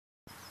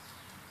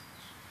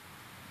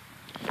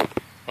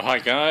Well, hi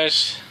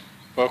guys,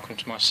 welcome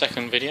to my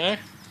second video.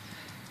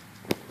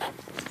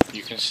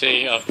 You can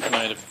see I've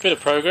made a bit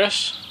of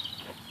progress.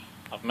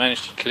 I've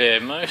managed to clear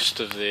most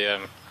of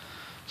the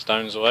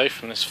stones away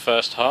from this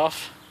first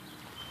half.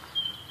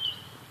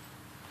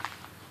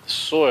 The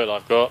soil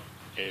I've got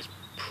is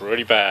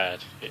pretty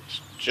bad.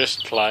 It's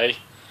just clay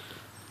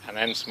and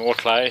then some more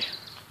clay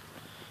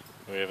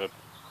with a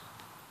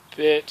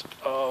bit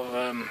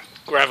of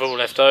gravel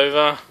left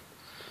over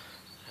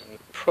and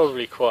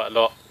probably quite a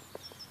lot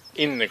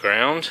in the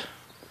ground,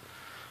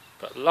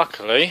 but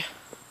luckily,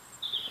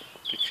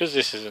 because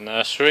this is a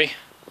nursery,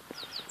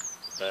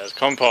 there's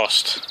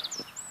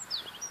compost.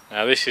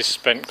 Now this is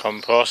spent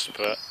compost,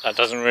 but that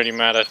doesn't really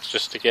matter,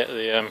 just to get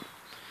the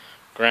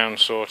ground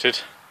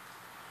sorted.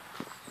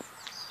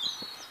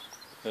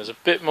 There's a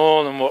bit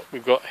more than what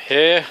we've got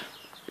here.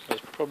 There's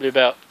probably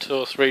about 2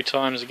 or 3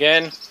 times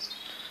again,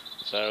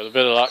 so with a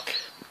bit of luck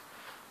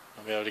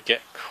I'll be able to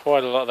get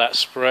quite a lot of that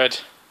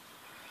spread.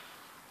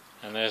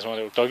 And there's my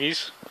little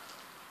doggies.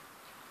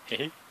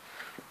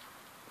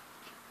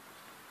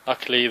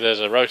 Luckily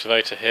there's a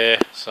rotavator here,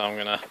 so I'm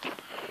going to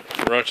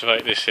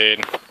rotivate this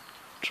in,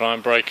 try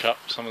and break up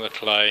some of the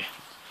clay,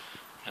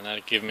 and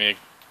that'll give me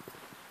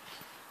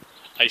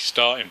a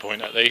starting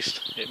point at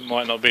least. It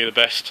might not be the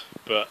best,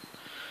 but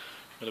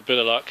with a bit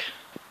of luck,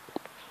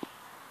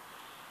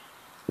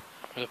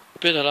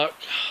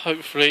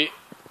 hopefully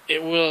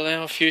it will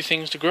allow a few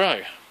things to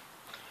grow.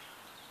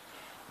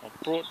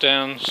 I've brought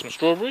down some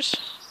strawberries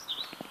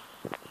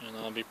and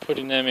I'll be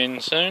putting them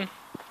in soon.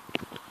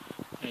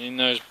 And in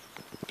those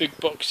big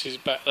boxes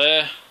back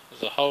there,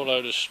 there's a whole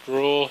load of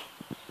straw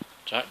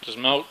to act as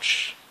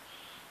mulch,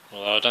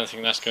 although I don't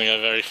think that's going to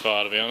go very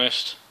far, to be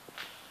honest.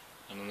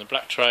 And then the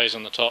black trays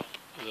on the top,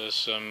 there's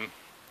some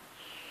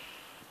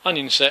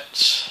onion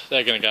sets,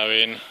 they're going to go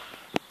in,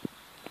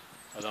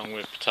 along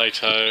with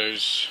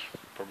potatoes,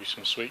 probably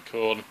some sweet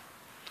corn.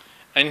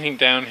 Anything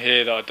down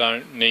here that I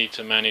don't need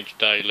to manage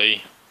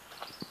daily,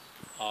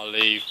 I'll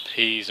leave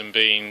peas and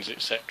beans,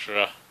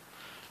 etc.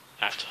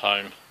 at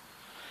home.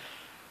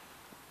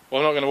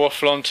 Well, I'm not going to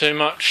waffle on too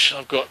much.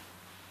 I've got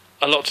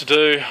a lot to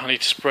do. I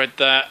need to spread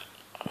that.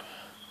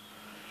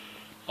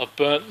 I've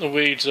burnt the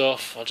weeds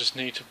off. I just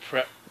need to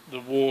prep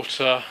the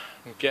water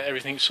and get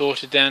everything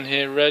sorted down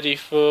here ready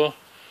for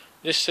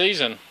this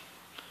season.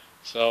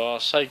 So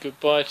I'll say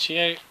goodbye to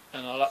you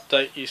and I'll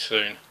update you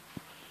soon.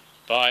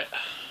 Bye.